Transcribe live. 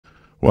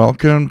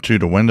Welcome to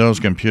the Windows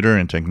Computer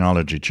and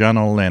Technology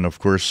channel, and of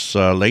course,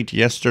 late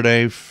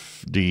yesterday,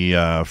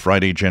 the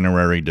Friday,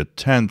 January the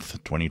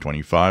 10th,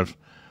 2025,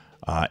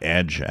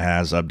 Edge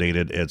has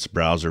updated its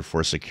browser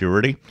for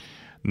security.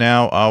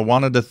 Now,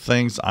 one of the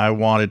things I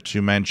wanted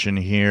to mention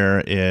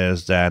here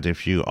is that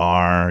if you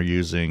are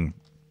using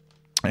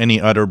any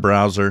other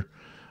browser,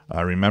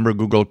 remember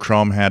Google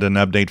Chrome had an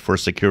update for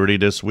security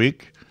this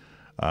week.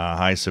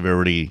 High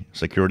severity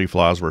security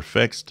flaws were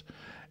fixed.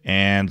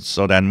 And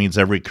so that means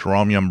every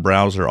Chromium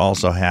browser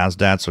also has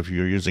that. So if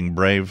you're using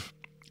Brave,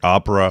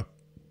 Opera,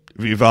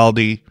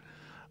 Vivaldi,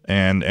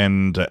 and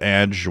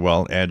Edge,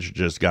 well, Edge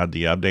just got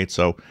the update.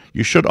 So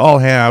you should all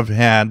have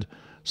had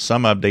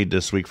some update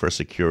this week for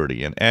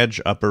security. In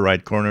Edge, upper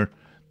right corner,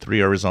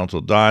 3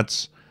 horizontal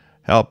dots,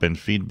 help and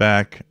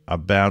feedback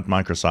about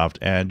Microsoft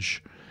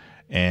Edge.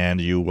 And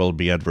you will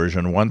be at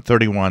version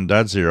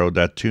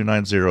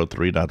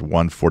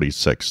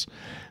 131.0.2903.146.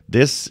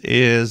 This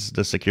is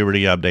the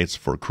security updates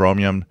for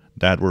Chromium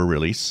that were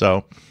released.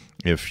 So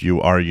if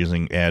you are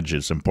using Edge,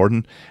 it's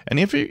important. And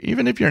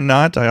even if you're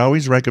not, I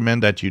always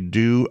recommend that you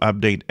do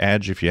update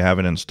Edge if you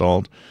haven't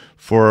installed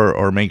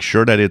or make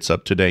sure that it's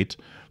up to date.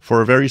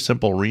 For a very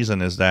simple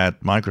reason is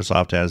that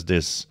Microsoft has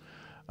this,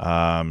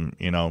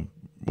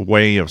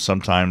 way of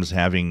sometimes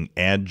having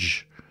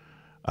Edge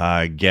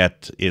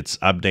get its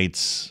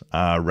updates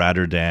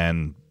rather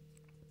than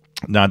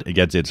not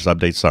get its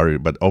updates, sorry,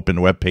 but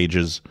open web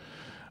pages.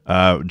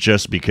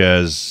 Just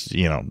because,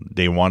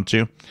 they want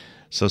to.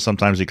 So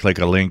sometimes you click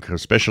a link,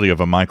 especially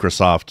of a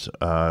Microsoft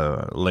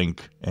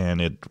link,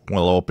 and it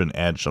will open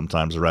Edge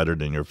sometimes rather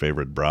than your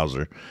favorite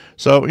browser.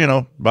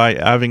 So, by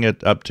having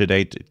it up to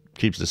date, it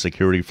keeps the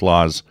security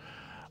flaws,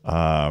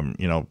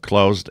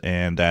 closed,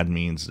 and that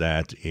means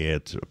that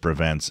it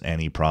prevents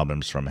any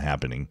problems from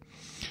happening.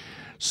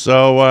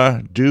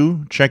 So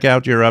do check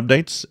out your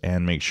updates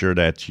and make sure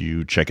that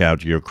you check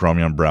out your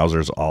Chromium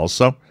browsers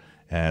also,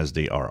 as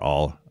they are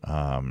all,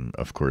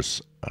 of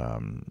course,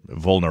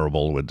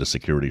 vulnerable with the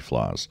security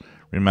flaws.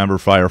 Remember,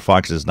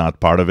 Firefox is not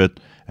part of it,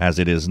 as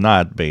it is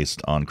not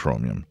based on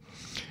Chromium.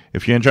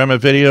 If you enjoy my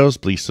videos,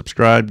 please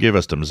subscribe, give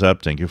us thumbs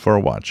up. Thank you for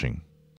watching.